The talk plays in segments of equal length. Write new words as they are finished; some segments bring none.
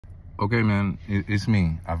Okay, man, it's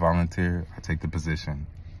me. I volunteer. I take the position.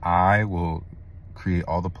 I will create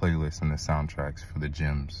all the playlists and the soundtracks for the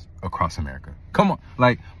gyms across America. Come on.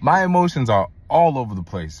 Like, my emotions are all over the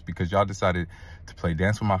place because y'all decided to play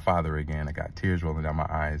Dance With My Father again. I got tears rolling down my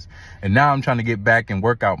eyes. And now I'm trying to get back in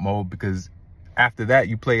workout mode because after that,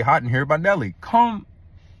 you play Hot in Here by Nelly. Come.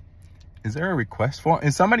 Is there a request form?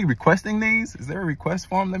 Is somebody requesting these? Is there a request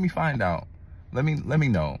form? Let me find out. Let me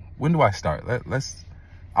know. When do I start?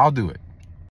 I'll do it.